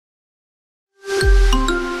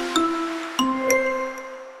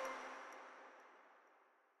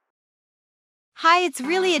Hi, it's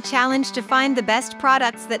really a challenge to find the best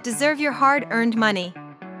products that deserve your hard-earned money.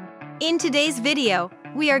 In today's video,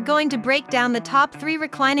 we are going to break down the top 3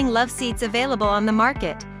 reclining love seats available on the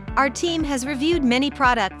market. Our team has reviewed many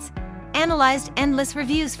products, analyzed endless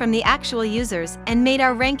reviews from the actual users, and made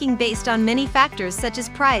our ranking based on many factors such as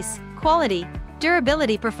price, quality,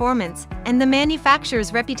 durability, performance, and the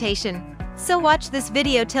manufacturer's reputation. So watch this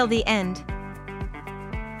video till the end.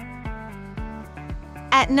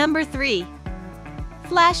 At number 3.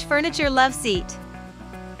 Flash Furniture Love Seat.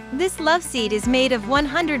 This love seat is made of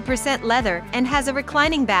 100% leather and has a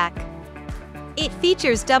reclining back. It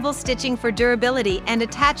features double stitching for durability and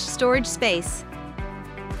attached storage space.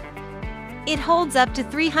 It holds up to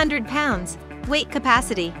 300 pounds, weight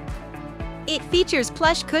capacity. It features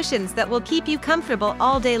plush cushions that will keep you comfortable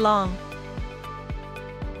all day long.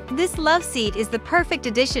 This love seat is the perfect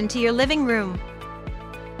addition to your living room.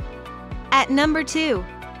 At number 2.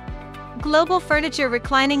 Global Furniture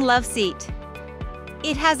Reclining Love Seat.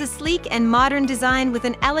 It has a sleek and modern design with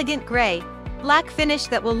an elegant gray, black finish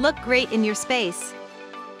that will look great in your space.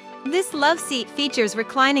 This love seat features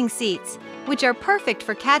reclining seats, which are perfect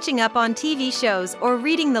for catching up on TV shows or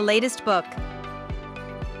reading the latest book.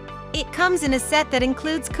 It comes in a set that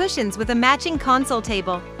includes cushions with a matching console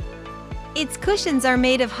table. Its cushions are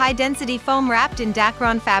made of high-density foam wrapped in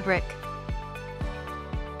Dacron fabric.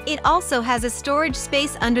 It also has a storage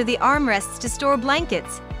space under the armrests to store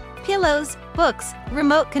blankets, pillows, books,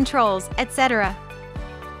 remote controls, etc.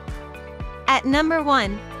 At number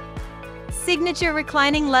 1. Signature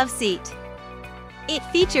Reclining Love Seat. It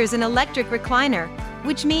features an electric recliner,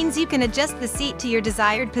 which means you can adjust the seat to your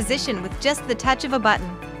desired position with just the touch of a button.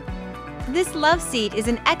 This love seat is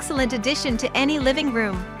an excellent addition to any living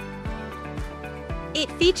room. It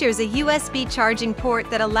features a USB charging port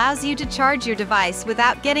that allows you to charge your device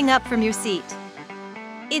without getting up from your seat.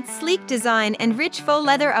 Its sleek design and rich faux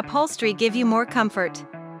leather upholstery give you more comfort.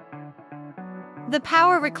 The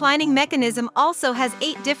power reclining mechanism also has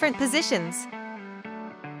 8 different positions.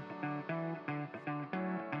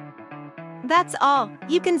 That's all.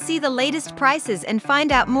 You can see the latest prices and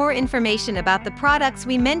find out more information about the products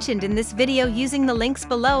we mentioned in this video using the links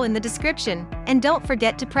below in the description. And don't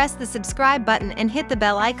forget to press the subscribe button and hit the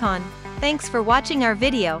bell icon. Thanks for watching our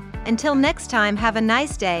video. Until next time, have a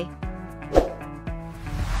nice day.